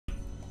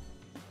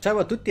Ciao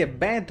a tutti e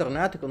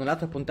bentornati con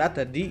un'altra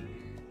puntata di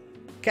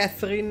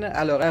Catherine.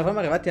 Allora, eravamo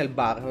arrivati al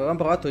bar, avevamo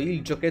provato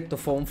il giochetto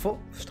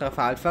fonfo,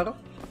 strafalfaro.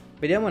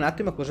 Vediamo un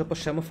attimo cosa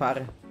possiamo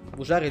fare.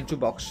 Usare il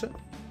jukebox.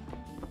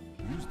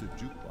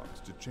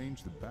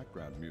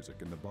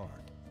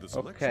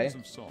 Ok.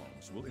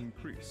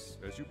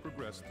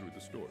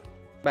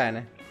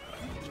 Bene.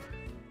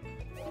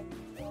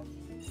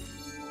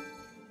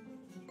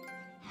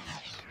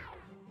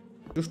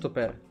 Giusto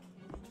per...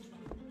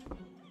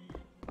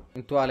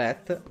 in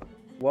toilette.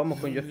 Uomo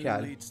con gli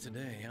occhiali.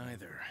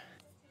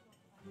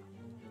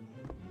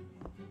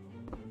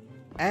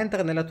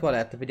 Entra nella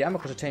toilette, vediamo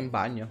cosa c'è in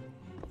bagno.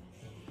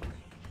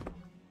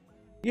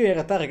 Io in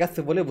realtà ragazzi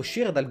volevo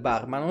uscire dal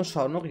bar, ma non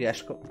so, non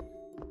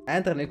riesco.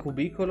 Entra nel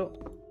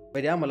cubicolo.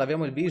 Vediamo,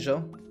 laviamo il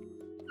viso.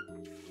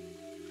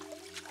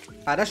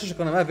 Adesso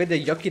secondo me vede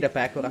gli occhi da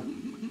pecora.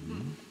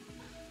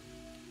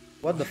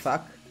 What the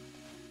fuck?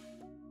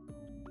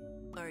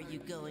 Are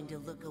you going to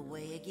look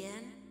away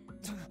again?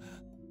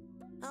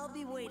 I'll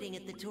be waiting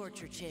at the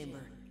torture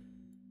chamber.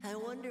 I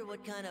wonder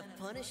what kind of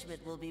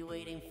punishment will be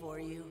waiting for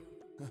you.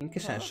 In che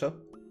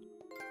senso?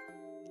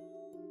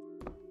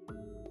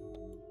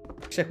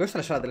 Sì, questa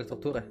è la sala delle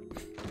torture.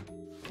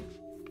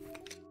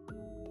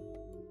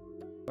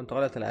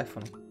 Controlla il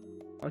telefono.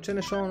 Non ce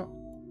ne sono.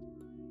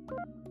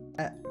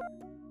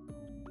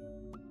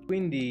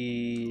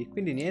 Quindi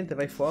niente,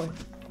 vai fuori.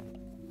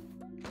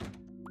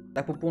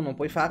 La pupù non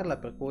puoi farla,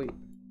 per cui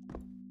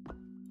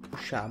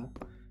usciamo.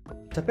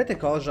 Sapete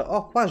cosa?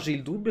 Ho quasi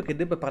il dubbio che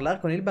debba parlare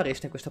con il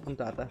barista in questa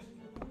puntata.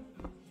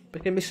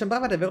 Perché mi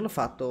sembrava di averlo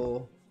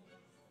fatto.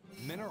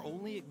 Men are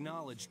only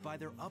acknowledged by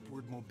their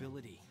upward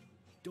mobility.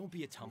 Don't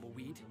be a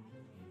tumbleweed.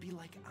 Be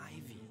like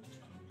ivy,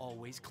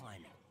 always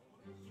climbing.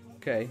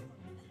 Ok.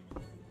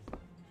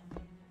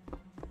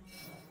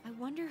 I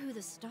wonder who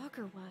the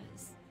stalker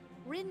was.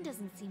 Rin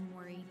doesn't seem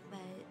worried,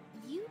 but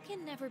you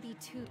can never be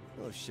too...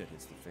 Oh shit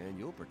hits the fan,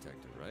 you'll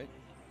protect her, right?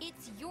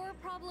 It's your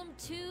problem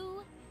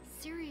too?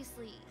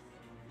 Seriously.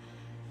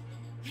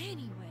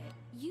 Anyway,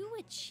 you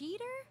a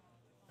cheater?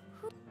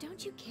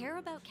 Don't you care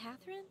about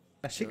Catherine?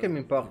 Ma sì che mi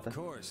importa. Of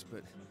course,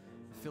 but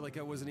I feel like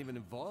I wasn't even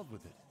involved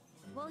with it.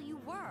 Well, you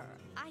were.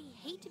 I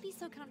hate to be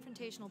so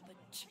confrontational, but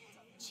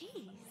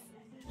jeez.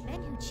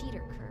 Men who cheat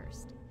are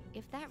cursed.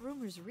 If that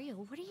rumor's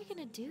real, what are you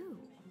gonna do?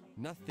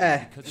 Nothing,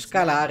 because it's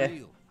not scalare.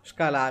 real.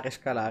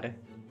 Scalare.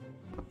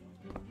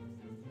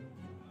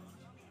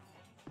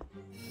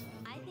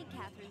 I think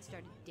Catherine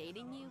started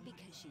dating you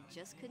because she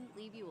just couldn't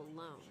leave you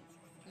alone.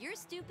 You're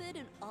stupid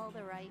in all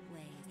the right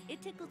ways.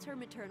 It tickled her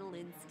maternal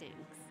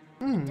instincts.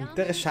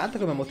 Interessante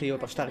come motivo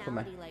per stare con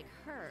me. Like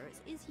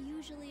hers is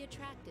usually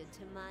attracted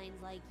to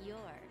minds like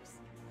yours.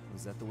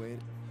 Was that the way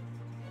it...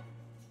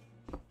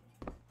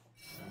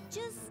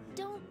 Just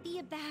don't be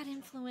a bad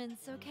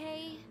influence,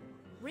 okay?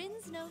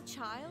 Rin's no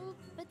child,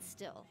 but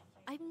still,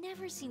 I've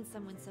never seen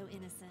someone so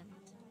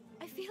innocent.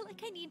 I feel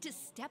like I need to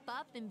step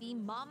up and be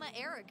Mama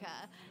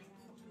Erica.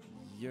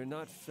 You're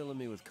not filling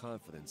me with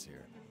confidence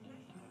here.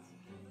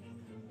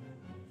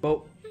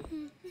 Boh.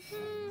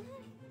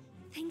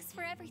 Thanks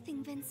for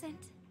everything,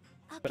 Vincent.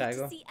 I'll Prego.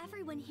 get to see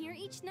everyone here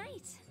each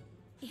night.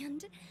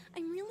 And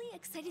I'm really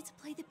excited to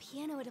play the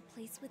piano at a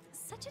place with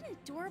such an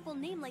adorable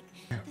name like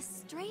the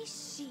Stray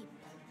Sheep.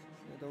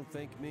 Don't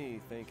thank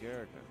me, thank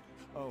Erica.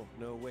 Oh,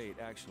 no, wait,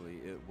 actually,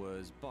 it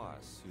was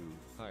Boss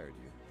who hired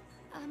you.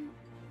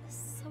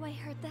 So I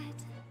heard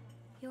that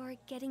you're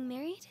getting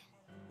married?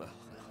 Well,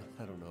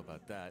 I don't know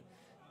about that.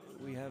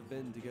 We have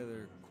been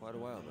together quite a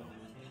while,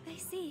 though. I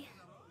see.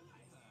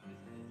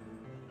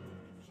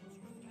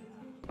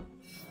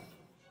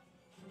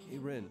 Hey,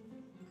 Rin,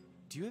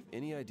 do you have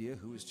any idea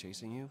who was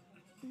chasing you?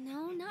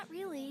 No, not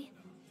really.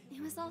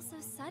 It was all so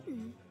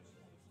sudden.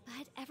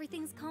 But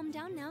everything's calmed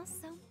down now,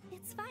 so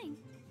it's fine.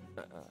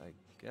 I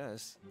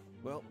guess.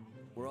 Well,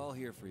 we're all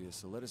here for you,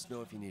 so let us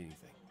know if you need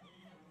anything.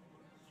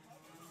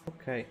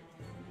 Ok.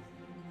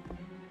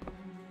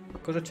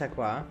 Cosa c'è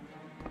qua?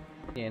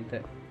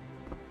 Niente.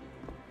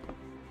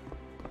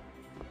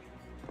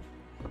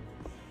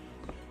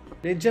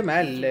 Le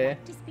gemelle.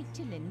 To speak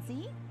to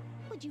Lindsay?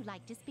 Would you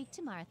like to speak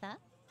to Martha?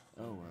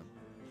 Oh,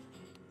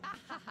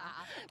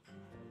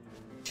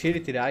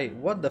 Sciriti dai.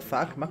 What the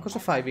fuck? Ma cosa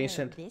fai,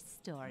 Vincent? This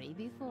story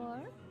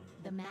before?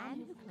 The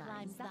man who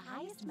climbs the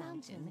highest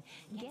mountain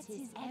gets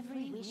his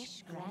every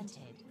wish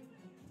granted.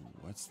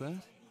 what's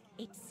that?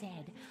 It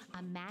said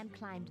a man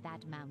climbed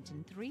that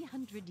mountain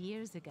 300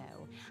 years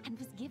ago and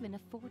was given a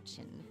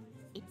fortune.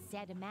 It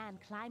said a man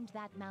climbed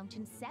that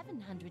mountain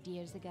 700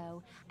 years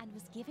ago and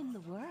was given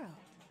the world.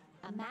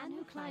 A man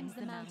who climbs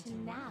the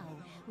mountain now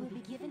will be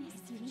given his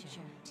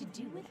future to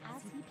do with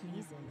as he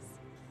pleases.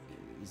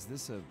 Is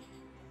this a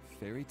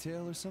fairy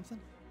tale or something?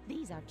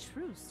 These are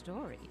true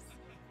stories.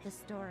 The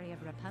story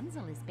of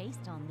Rapunzel is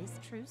based on this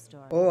true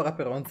story. Oh,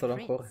 Rapunzel A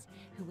ancora. prince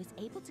who was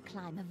able to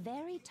climb a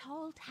very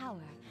tall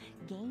tower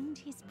gained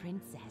his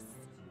princess.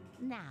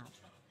 Now,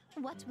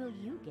 what will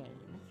you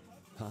gain?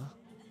 Huh?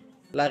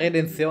 La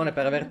redenzione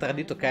per aver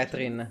tradito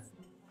Catherine.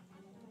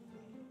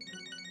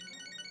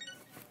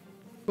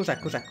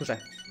 Cos'è?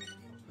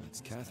 It's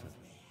Catherine.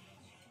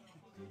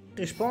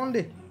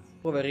 Rispondi,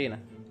 poverina.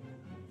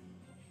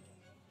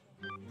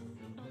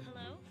 Oh,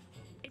 hello?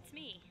 It's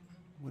me.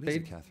 What is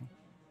it, Catherine?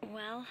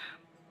 Well,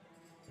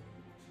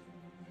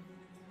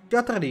 Ti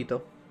ho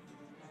tradito.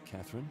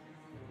 Catherine?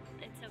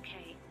 it's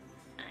okay.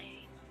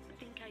 I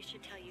think I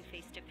should tell you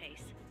face to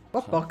face.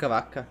 Oh, porca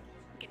vacca.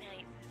 Good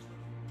night.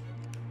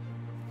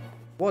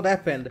 What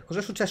happened?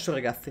 Cos'è successo,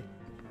 ragazzi?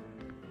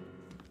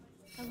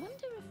 I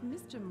wonder if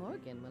Mr.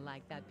 Morgan will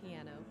like that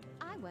piano.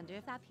 I wonder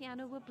if that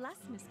piano will bless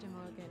Mr.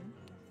 Morgan.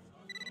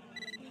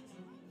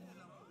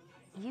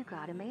 You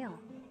got a mail.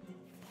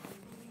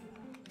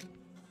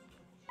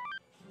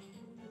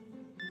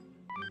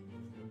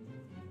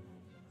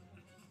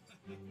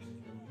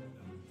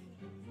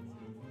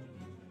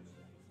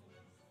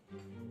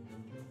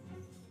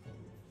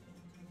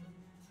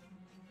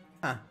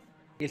 Ah,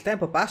 il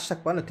tempo passa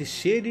quando ti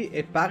siedi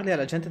e parli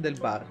alla gente del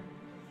bar.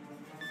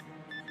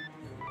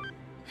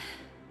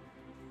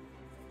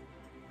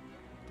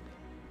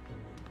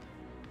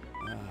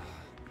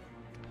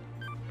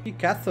 Chi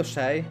cazzo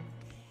sei?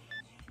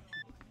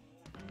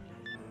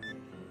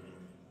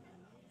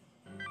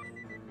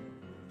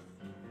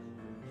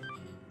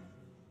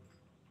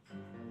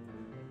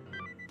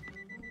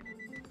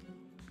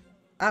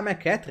 Ah, ma è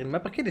Catherine, ma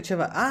perché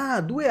diceva... Ah,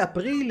 2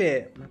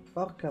 aprile! Ma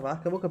porca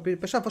vacca, avevo capito.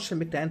 Pensavo fosse il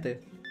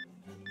mittente.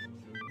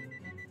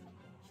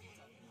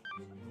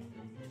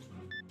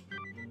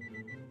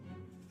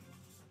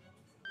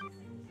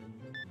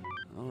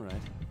 All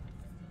right.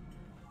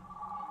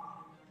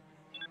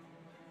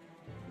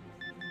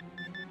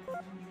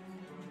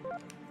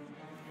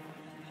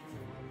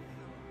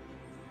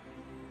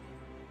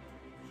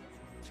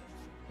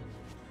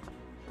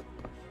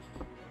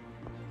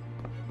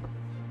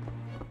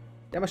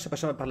 Vediamo se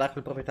possiamo parlare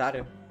col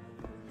proprietario.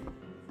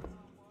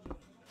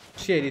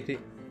 Siediti.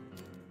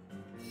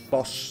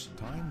 Boss.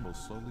 Time will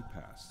slowly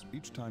pass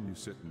each time you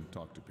sit and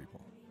talk to people.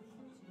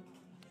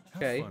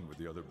 Have Okay. fun with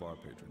the other bar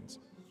patrons.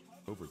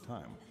 Over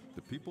time,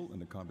 the people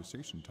and the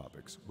conversation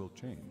topics will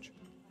change.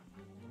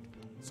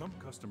 Some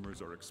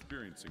customers are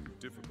experiencing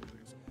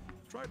difficulties.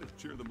 Try to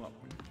cheer them up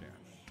when you can.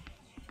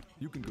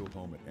 You can go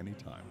home at any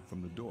time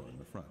from the door in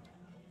the front.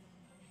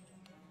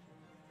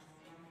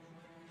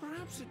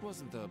 Perhaps it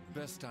wasn't the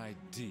best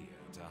idea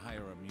to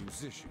hire a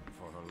musician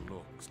for her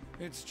looks.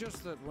 It's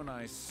just that when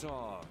I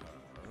saw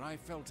her, I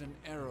felt an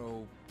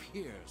arrow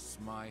pierce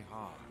my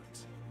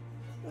heart.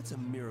 That's a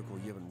miracle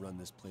you haven't run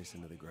this place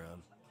into the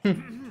ground.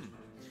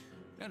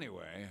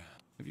 Anyway,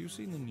 have you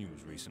seen the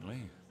news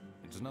recently?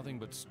 It's nothing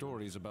but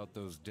stories about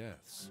those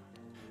deaths.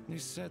 They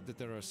said that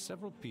there are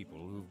several people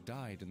who've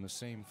died in the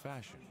same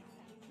fashion.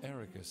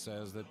 Erica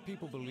says that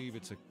people believe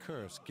it's a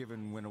curse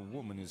given when a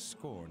woman is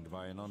scorned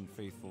by an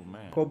unfaithful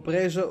man.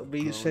 Compreso Grown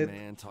Vincent.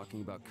 man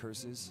talking about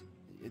curses?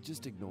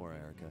 Just ignore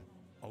Erica.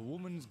 A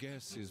woman's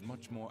guess is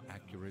much more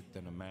accurate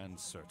than a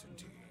man's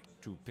certainty,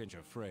 to pinch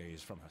a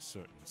phrase from a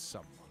certain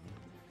someone.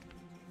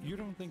 You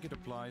don't think it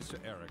applies to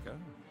Erica?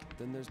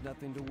 Then there's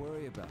nothing to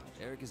worry about.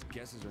 Erica's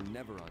guesses are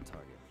never on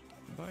target.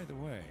 By the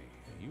way,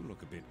 you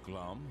look a bit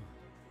glum.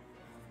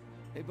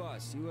 Hey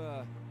boss, you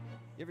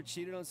ever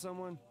cheated on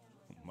someone?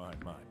 My.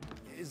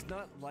 It's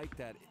not like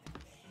that.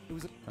 It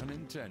was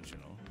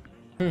Unintentional?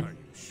 Are you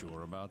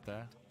sure about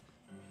that?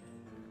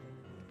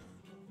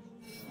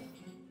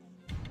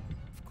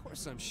 Of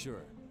course I'm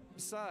sure.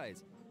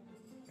 Besides,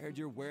 I heard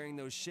you're wearing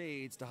those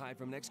shades to hide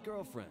from an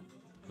ex-girlfriend.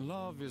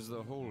 Love is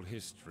the whole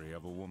history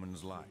of a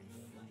woman's life.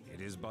 It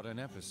is but an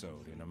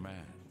episode in a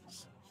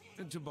man's.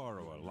 To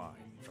borrow a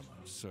line from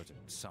a certain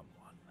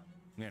someone.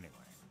 Anyway,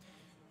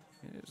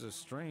 it is a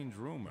strange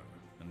rumor,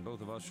 and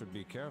both of us should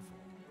be careful.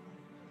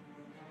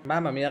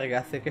 Mamma mia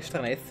ragazzi, che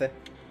stranezze.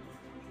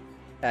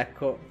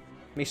 Ecco,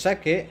 mi sa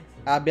che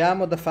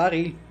abbiamo da fare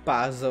il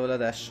puzzle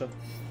adesso.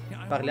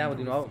 Parliamo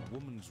di nuovo. The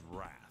woman's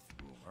wrath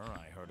rumor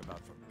I heard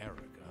about from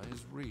Erica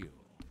is real.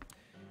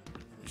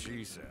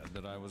 She said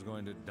that I was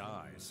going to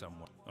die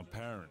somewhere.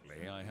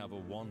 Apparently, I have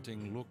a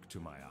wanting look to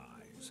my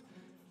eyes.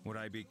 Would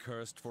I be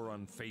cursed for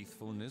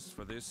unfaithfulness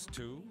for this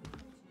too?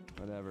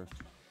 Whatever.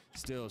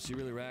 Still, she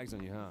really rags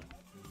on you, huh?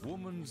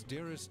 Woman's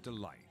dearest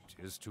delight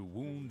is to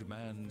wound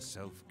man's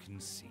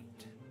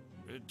self-conceit.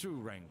 To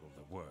wrangle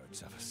the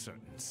words of a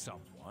certain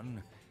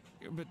someone.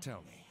 But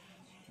tell me,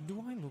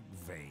 do I look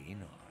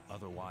vain or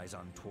otherwise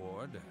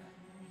untoward?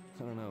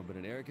 I don't know, but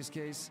in Erica's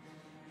case,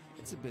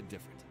 it's a bit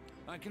different.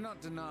 I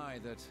cannot deny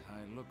that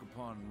I look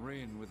upon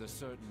Rin with a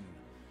certain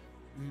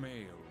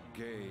male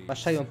gaze. Ma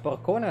sei un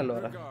porcone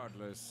allora?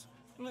 Regardless,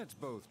 let's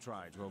both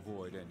try to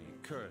avoid any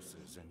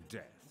curses and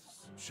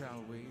deaths,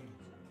 shall we?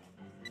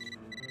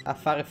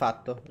 Affare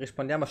fatto.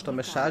 Rispondiamo a sto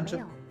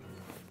messaggio.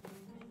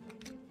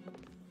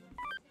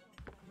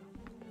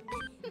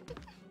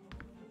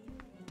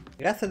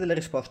 Grazie delle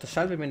risposte.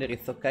 Salve il mio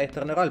indirizzo, ok?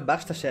 Tornerò al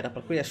bar stasera,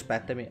 per cui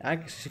aspettami,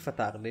 anche se si fa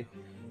tardi.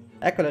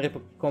 Ecco la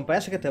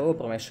ricompensa che ti avevo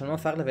promesso, non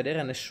farle vedere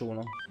a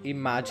nessuno.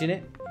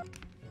 Immagine.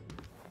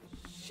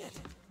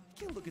 Shit!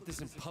 Can't look at this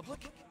in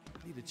public.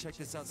 Need to check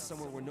this out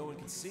somewhere where no one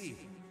can see.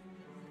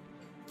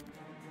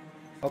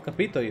 Ho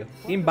capito io.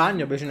 In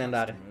bagno bisogna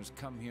andare.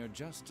 Come here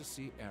just to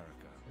see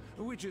Erica,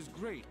 which is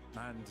great,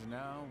 and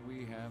now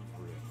we have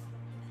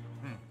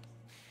Rin.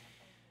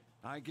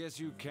 I guess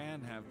you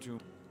can have two.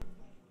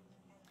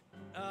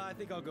 I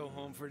think I'll go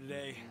home for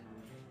today.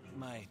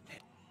 My...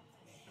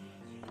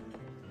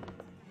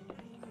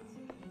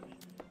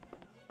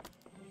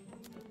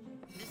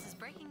 This is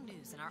breaking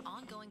news in our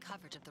ongoing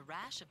coverage of the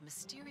rash of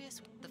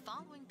mysterious... The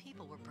following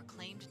people were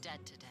proclaimed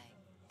dead today.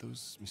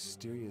 Those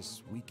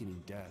mysterious,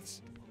 weakening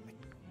deaths. I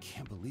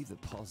can't believe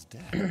that Paul's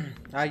dead.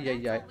 Ay, ay,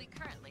 ay. That's all we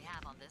currently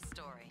have on this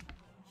story.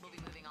 We'll be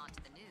moving on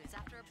to the news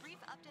after a brief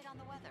update on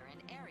the weather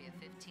in Area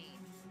 15.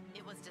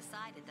 It was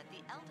decided that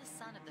the eldest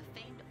son of the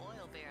famed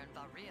oil baron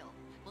Baril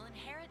will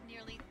inherit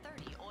nearly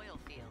 30 oil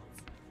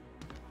fields.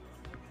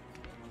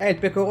 È il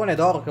pecorone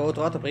d'oro che avevo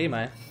trovato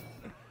prima,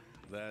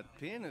 That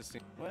pianist...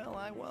 Well,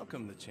 I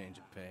welcome the change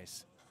of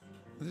pace.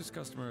 This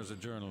customer is a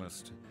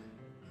journalist.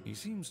 He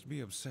seems to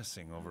be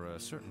obsessing over a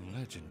certain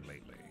legend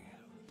lately.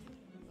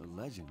 A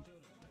legend?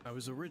 I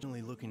was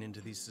originally looking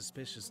into these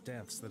suspicious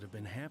deaths that have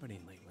been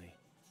happening lately.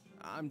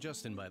 I'm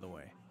Justin, by the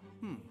way.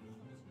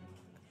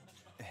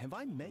 Have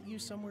I met you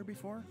somewhere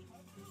before?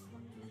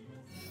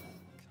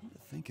 Come to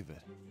think of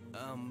it.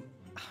 I'm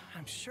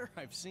sure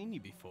I've seen you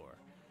before.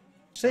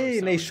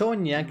 Sì, nei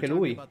sogni anche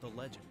lui.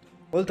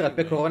 Oltre al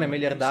pecorone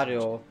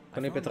miliardario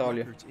con il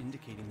petrolio.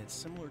 Indicating that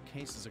similar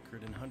cases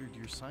occurred in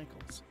 100-year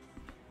cycles.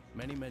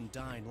 Many men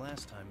died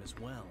last time as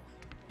well.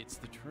 It's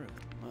the truth.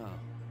 Wow.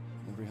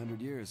 Every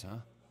 100 years,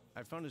 huh?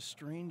 I found a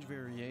strange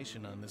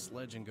variation on this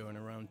legend going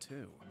around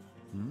too.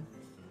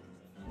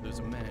 There's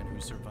a man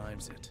who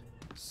survives it.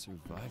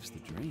 Survives the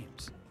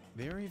dreams?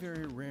 Very,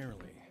 very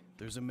rarely.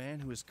 There's a man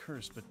who is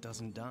cursed but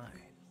doesn't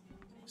die.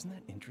 Isn't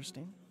that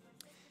interesting?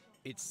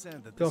 It's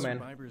said that the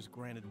survivor is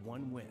granted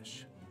one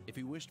wish. If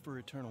he wished for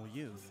eternal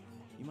youth,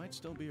 he might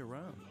still be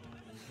around.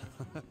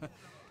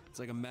 It's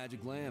like a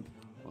magic lamp.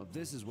 Well, if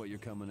this is what you're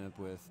coming up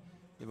with,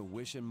 you have a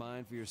wish in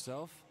mind for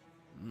yourself?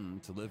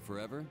 To live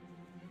forever?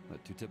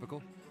 Not too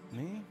typical?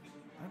 Me?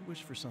 I'd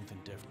wish for something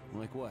different.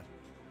 Like what?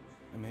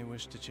 I may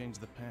wish to change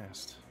the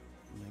past.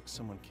 Make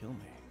someone kill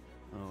me.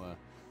 Oh,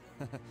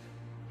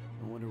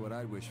 I wonder what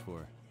I'd wish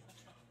for.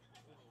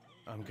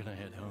 I'm gonna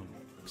head home.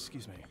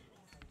 Excuse me.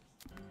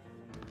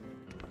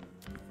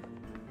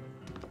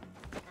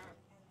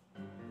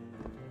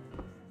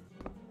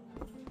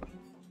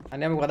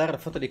 Andiamo a guardare la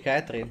foto di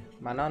Catherine.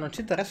 Ma no, non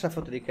ci interessa la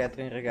foto di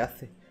Catherine,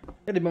 ragazzi.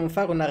 Noi dobbiamo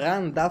fare una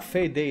run da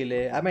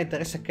fedele. A me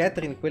interessa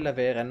Catherine, quella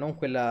vera, non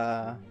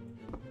quella...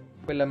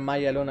 quella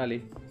maialona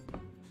lì.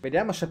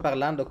 Vediamo se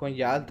parlando con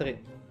gli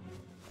altri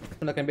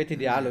sono cambiati i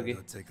dialoghi.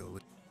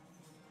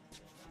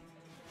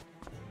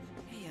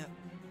 Hey,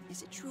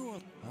 is it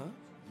true? Huh?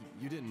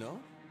 You didn't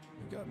know?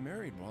 He got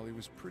married while he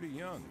was pretty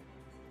young.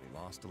 He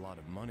lost a lot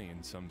of money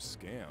in some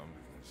scam.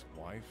 His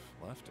wife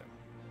left him.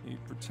 He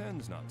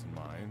pretends not to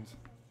mind,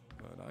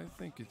 but I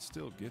think it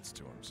still gets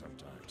to him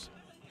sometimes.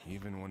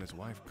 Even when his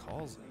wife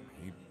calls him,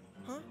 he...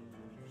 Huh?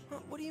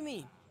 What do you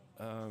mean?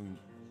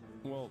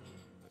 Well,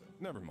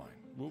 never mind.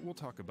 We'll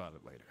talk about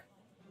it later.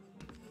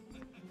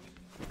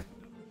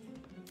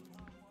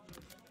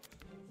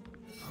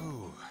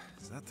 Oh,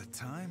 is that the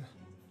time?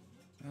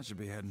 I should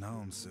be heading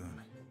home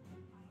soon.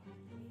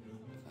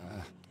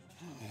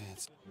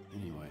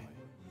 Anyway,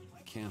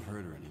 I can't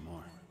hurt her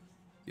anymore.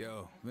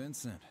 Yo,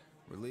 Vincent,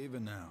 we're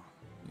leaving now.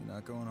 You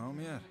not going home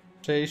yet?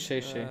 Sì,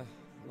 sì, sì.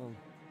 Well,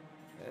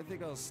 I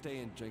think I'll stay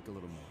and drink a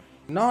little more.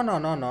 No, no,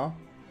 no, no.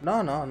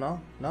 No, no, no,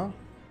 no.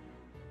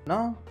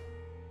 No.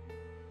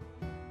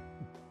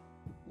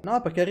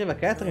 No, perché arriva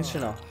Catherine, se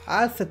no.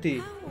 Alzati.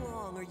 How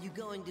long are you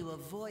going to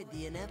avoid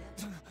the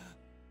inevitable?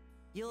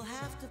 You'll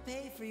have to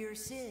pay for your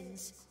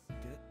sins.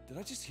 Did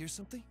I just hear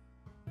something?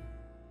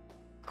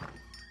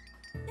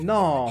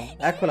 No,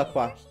 eccola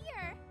qua.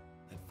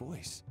 That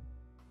voice.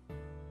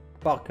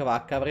 Porca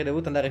vacca, avrei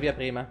dovuto andare via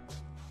prima.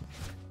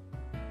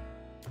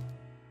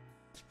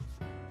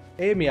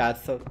 E mi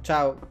alzo,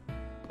 ciao.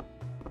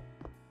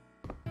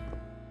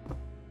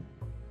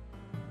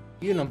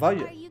 Io non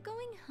voglio. Are you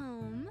going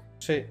home?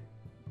 Sì.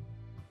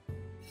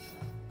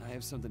 I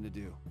have something to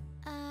do.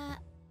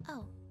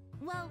 Oh.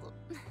 Well,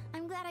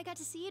 I'm glad I got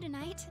to see you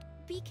tonight.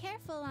 Be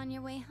careful on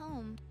your way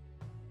home.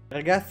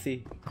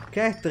 Ragazzi,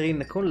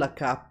 Catherine con la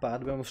K,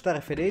 dobbiamo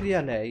stare fedeli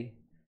a lei.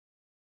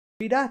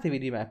 Fidatevi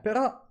di me,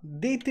 però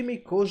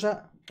ditemi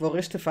cosa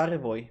vorreste fare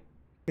voi.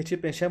 Che ci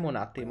pensiamo un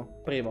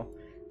attimo, primo.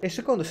 E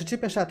secondo, se ci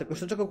pensate,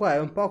 questo gioco qua è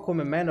un po'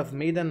 come Man of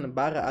Medan /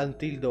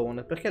 Until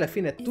Dawn, perché alla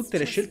fine tutte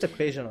le scelte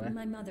pesano,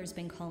 My mother's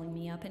been calling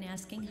me up and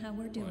asking how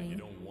we're doing. You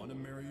don't want to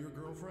marry your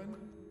girlfriend?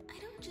 I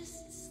don't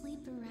just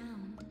sleep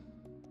around.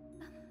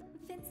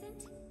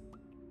 Vincent,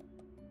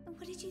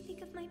 what did you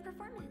think of my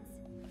performance?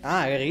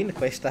 Ah, Erin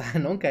questa,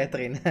 non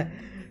Catherine.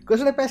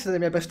 Cosa ne pensi della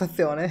mia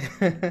prestazione?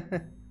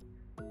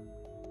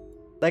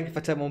 Dai che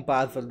facciamo un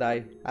puzzle,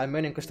 dai.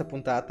 Almeno in questa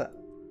puntata.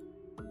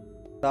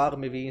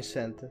 Dormi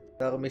Vincent,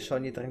 dormi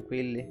sogni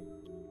tranquilli.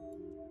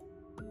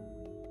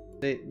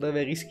 Sì,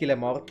 dove rischi la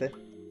morte.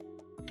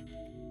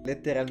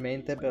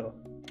 Letteralmente però.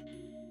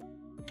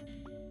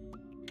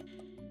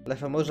 La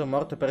famosa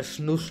morte per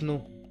Snu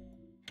Snu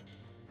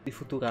di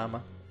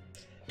Futurama.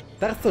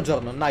 Terzo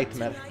giorno,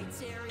 Nightmare.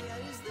 Tonight's area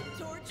is the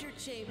torture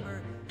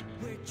chamber,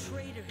 where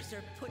traitors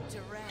are put to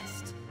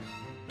rest.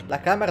 La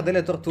camera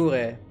delle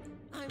torture.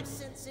 I'm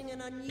sensing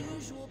an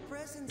unusual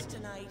presence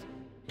tonight.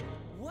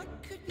 What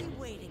could be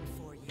waiting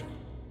for you?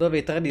 Dove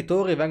i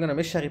traditori vengono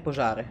messi a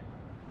riposare,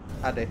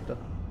 ha detto.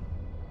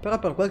 Però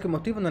per qualche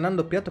motivo non hanno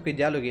doppiato quei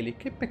dialoghi lì.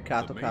 Che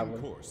peccato,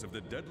 cavolo.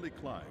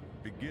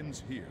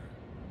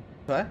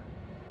 Cioè?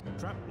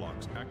 Trap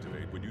blocks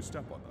activate when you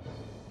step on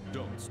them.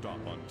 Don't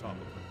stop on top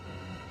of them.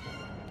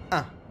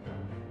 Ah.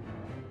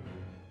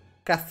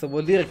 Cazzo,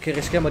 vuol dire che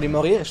rischiamo di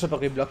morire sopra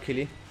quei blocchi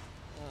lì.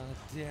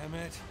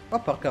 Oh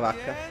porca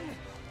vacca.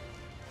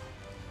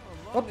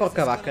 Oh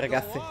porca vacca,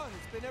 ragazzi.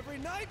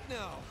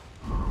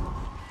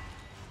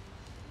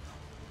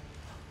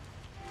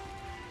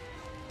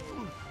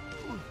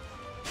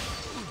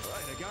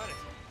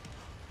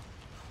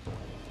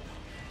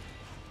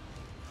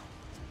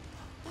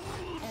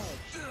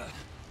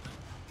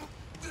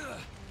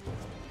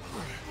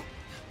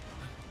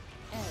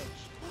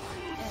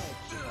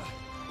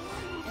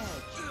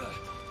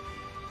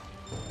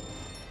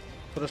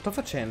 Cosa sto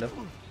facendo?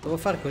 Devo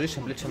fare così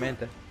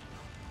semplicemente.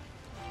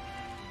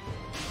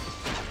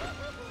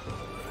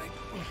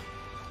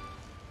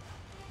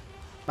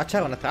 Ma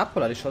c'era una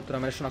trappola lì sotto,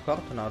 non me ne sono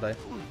accorto? No, dai.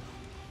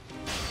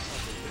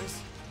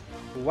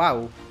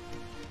 Wow.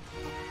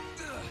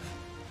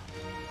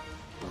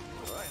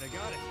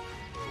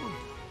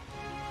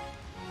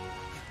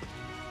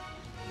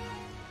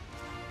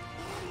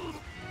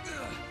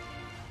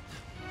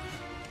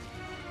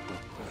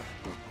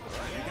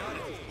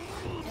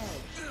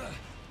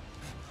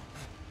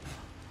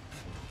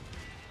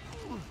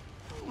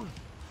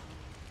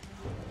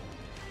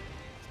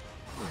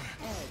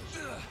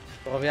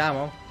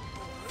 Proviamo?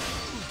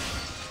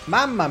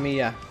 Mamma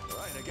mia!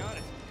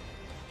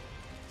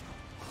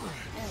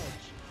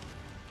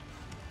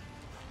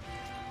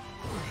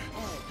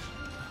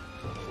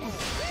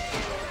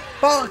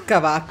 Porca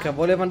vacca,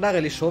 volevo andare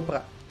lì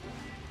sopra.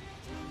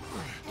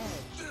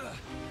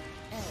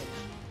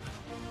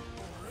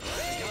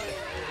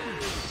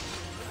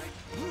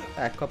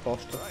 Ecco, a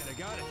posto.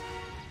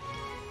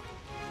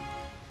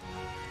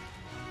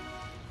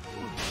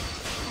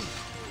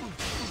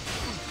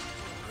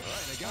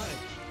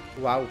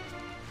 Wow.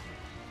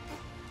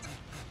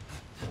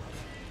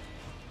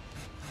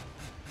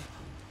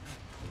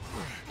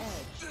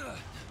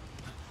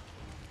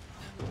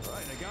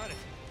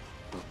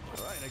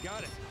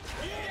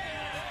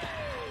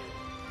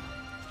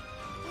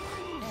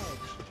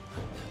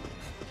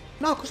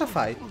 No, cosa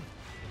fai?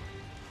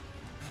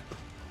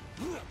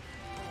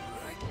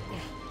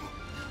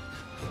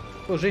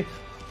 Così.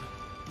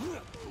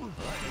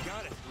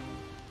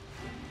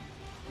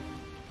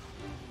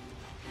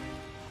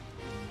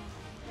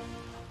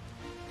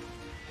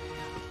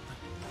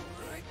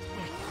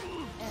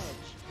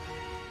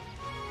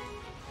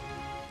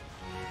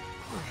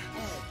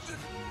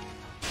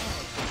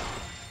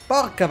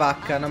 Porca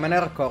vacca, non me ne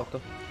ero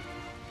accorto.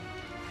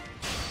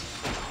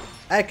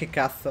 Che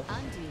cazzo.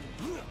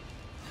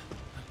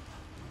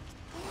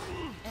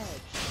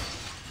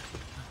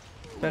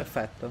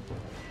 Perfetto.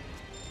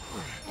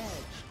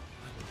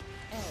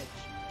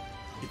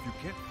 If you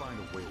can't find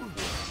a way forward,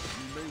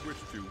 you may wish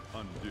to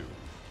undo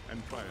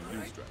and try a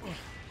new strategy.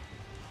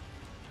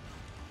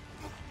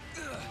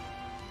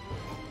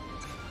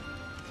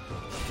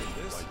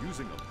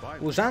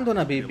 Usando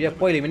una Bibbia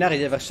puoi eliminare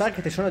gli avversari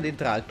che ti sono di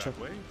intralcio.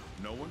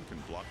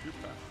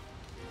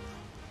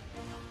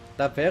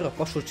 Davvero?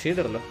 Posso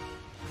ucciderlo?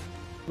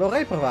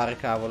 Vorrei provare,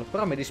 cavolo,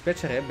 però mi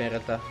dispiacerebbe in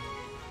realtà.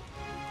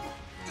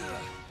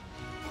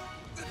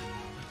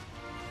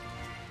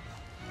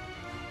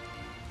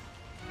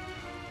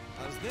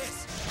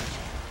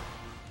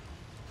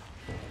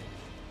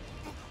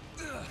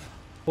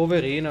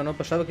 Poverino, non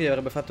pensavo che gli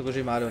avrebbe fatto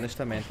così male,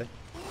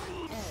 onestamente.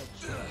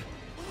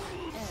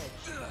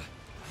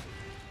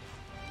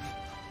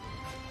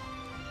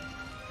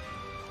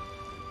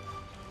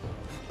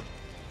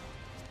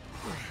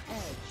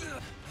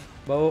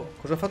 Boh,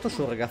 cosa ho fatto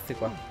su, ragazzi,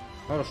 qua?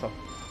 Non lo so.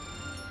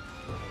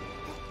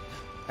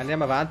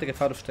 Andiamo avanti che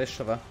fa lo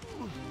stesso, va.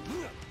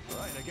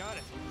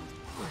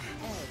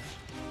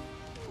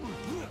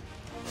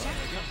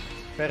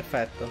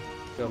 Perfetto,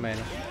 più o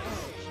meno.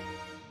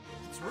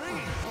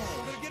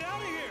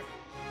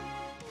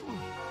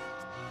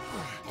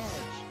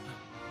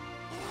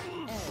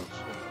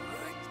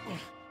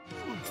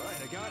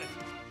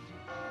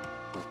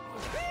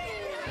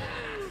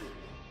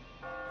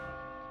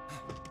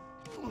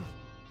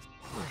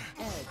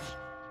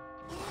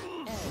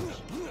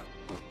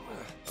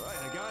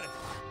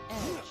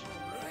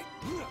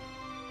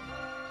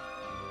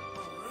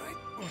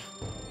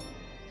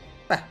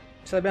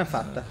 Ce l'abbiamo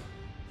fatta.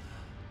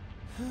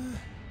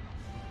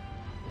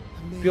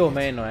 Più o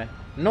meno,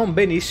 non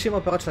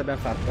benissimo, però ce l'abbiamo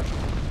fatta.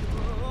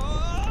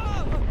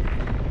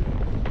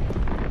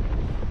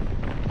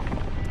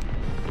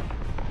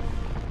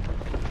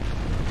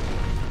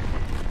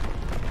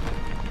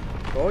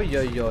 Oi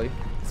oi oi.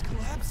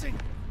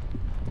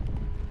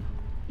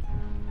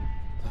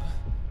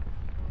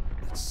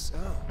 That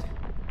sound.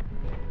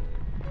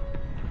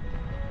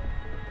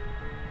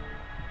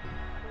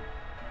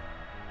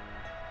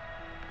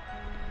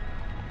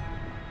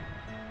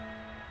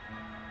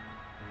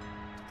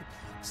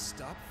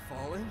 Stop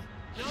falling.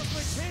 Now's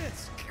my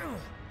chance.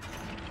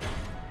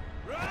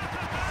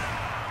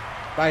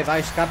 Vai,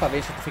 vai, scappa,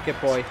 vedi finché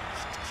puoi.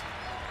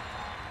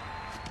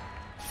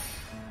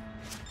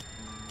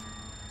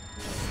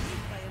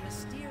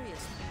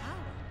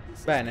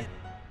 Bene.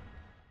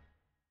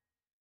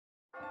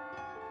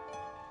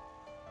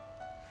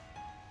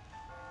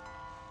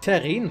 C'è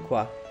Rin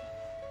qua.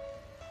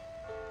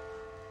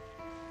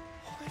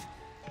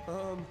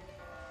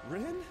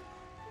 Rin?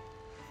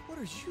 What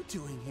are you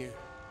doing here?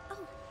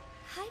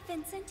 Hi,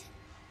 Vincent.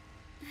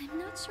 I'm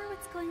not sure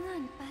what's going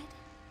on, but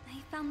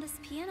I found this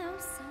piano,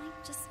 so I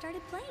just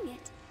started playing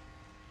it.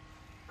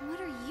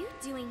 What are you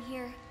doing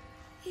here?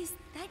 Is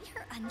that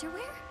your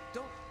underwear?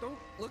 Don't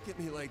look at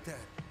me like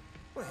that.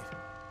 Wait,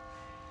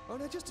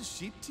 aren't I just a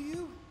sheep to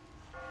you?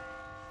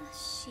 A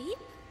sheep?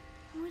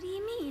 What do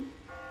you mean?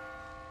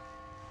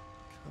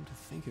 Come to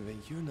think of it,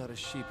 you're not a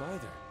sheep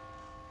either.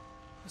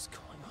 What's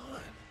going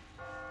on?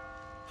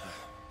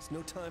 There's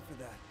no time for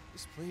that.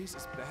 This place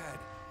is bad.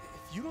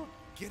 If you don't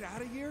get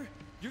out of here,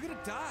 you're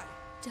gonna die.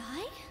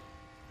 Die?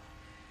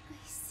 I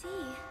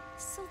see.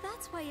 So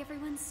that's why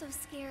everyone's so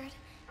scared.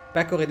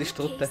 Pecore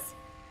distrutte.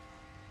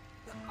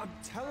 I'm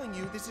telling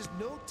you, this is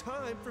no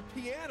time for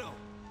piano.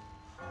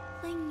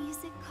 Playing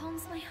music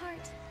calms my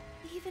heart,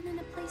 even in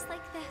a place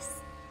like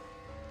this.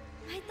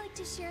 I'd like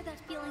to share that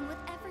feeling with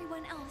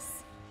everyone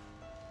else.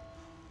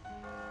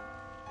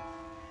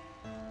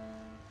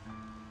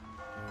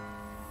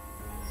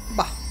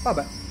 Bah,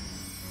 vabbè.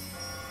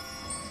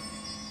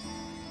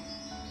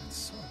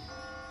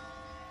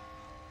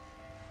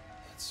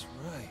 That's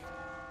right.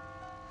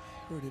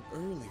 I heard it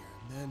earlier,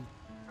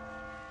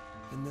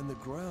 and then the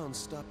ground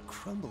stopped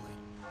crumbling.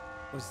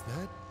 Was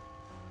that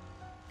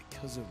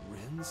because of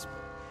Rin's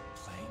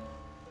playing?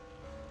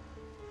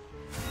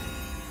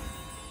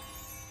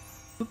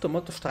 Tutto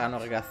molto strano,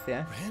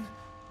 ragazzi,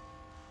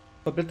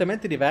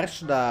 completamente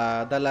diverso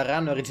dalla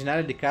run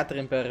originale di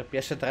Catherine per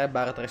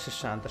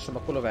PS3/360, insomma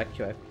quello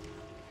vecchio, ecco.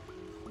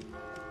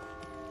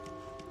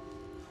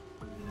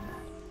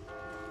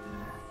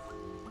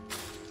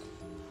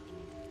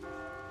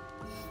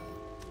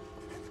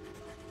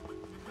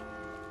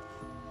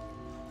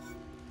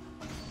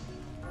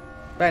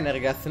 Bene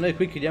ragazzi, noi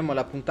qui chiudiamo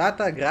la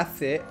puntata,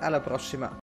 grazie e alla prossima.